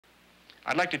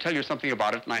I'd like to tell you something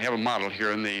about it, and I have a model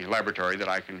here in the laboratory that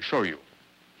I can show you.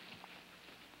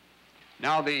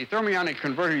 Now, the thermionic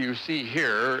converter you see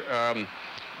here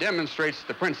demonstrates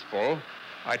the principle.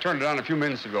 I turned it on a few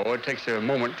minutes ago. It takes a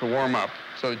moment to warm up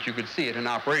so that you could see it in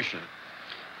operation.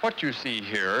 What you see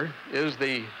here is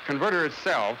the converter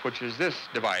itself, which is this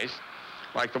device,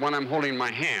 like the one I'm holding in my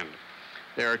hand.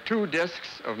 There are two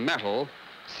discs of metal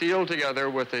sealed together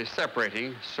with a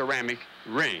separating ceramic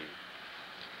ring.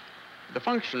 The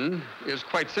function is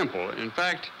quite simple. In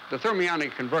fact, the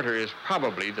thermionic converter is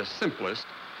probably the simplest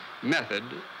method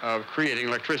of creating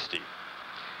electricity.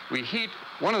 We heat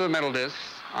one of the metal discs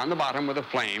on the bottom with a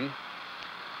flame.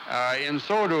 In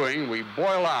so doing, we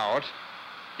boil out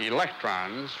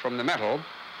electrons from the metal.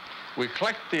 We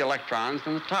collect the electrons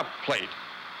in the top plate.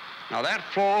 Now, that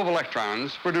flow of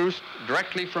electrons produced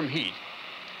directly from heat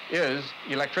is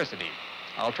electricity.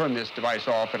 I'll turn this device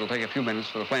off. It'll take a few minutes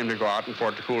for the flame to go out and for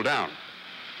it to cool down.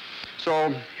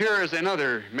 So here is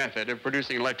another method of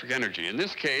producing electric energy. In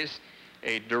this case,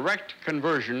 a direct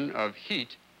conversion of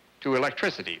heat to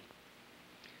electricity.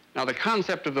 Now, the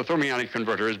concept of the thermionic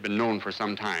converter has been known for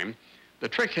some time. The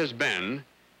trick has been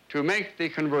to make the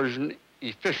conversion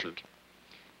efficient.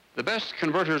 The best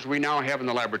converters we now have in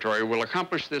the laboratory will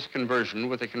accomplish this conversion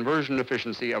with a conversion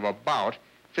efficiency of about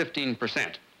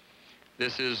 15%.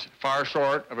 This is far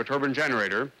short of a turbine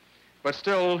generator, but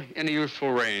still in a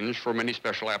useful range for many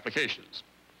special applications.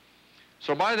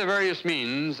 So by the various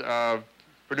means of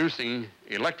producing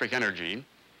electric energy,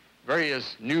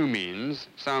 various new means,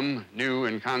 some new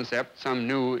in concept, some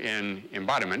new in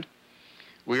embodiment,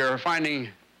 we are finding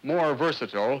more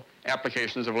versatile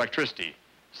applications of electricity,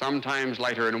 sometimes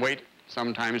lighter in weight,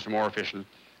 sometimes more efficient,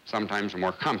 sometimes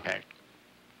more compact.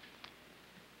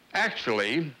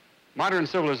 Actually, modern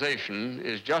civilization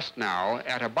is just now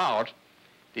at about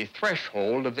the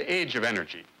threshold of the age of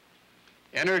energy.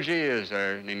 Energy is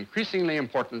an increasingly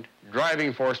important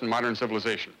driving force in modern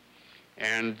civilization.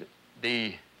 And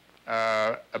the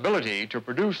ability to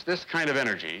produce this kind of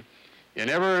energy in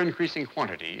ever-increasing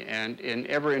quantity and in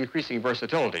ever-increasing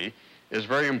versatility is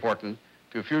very important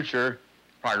to future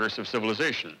progress of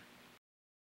civilization.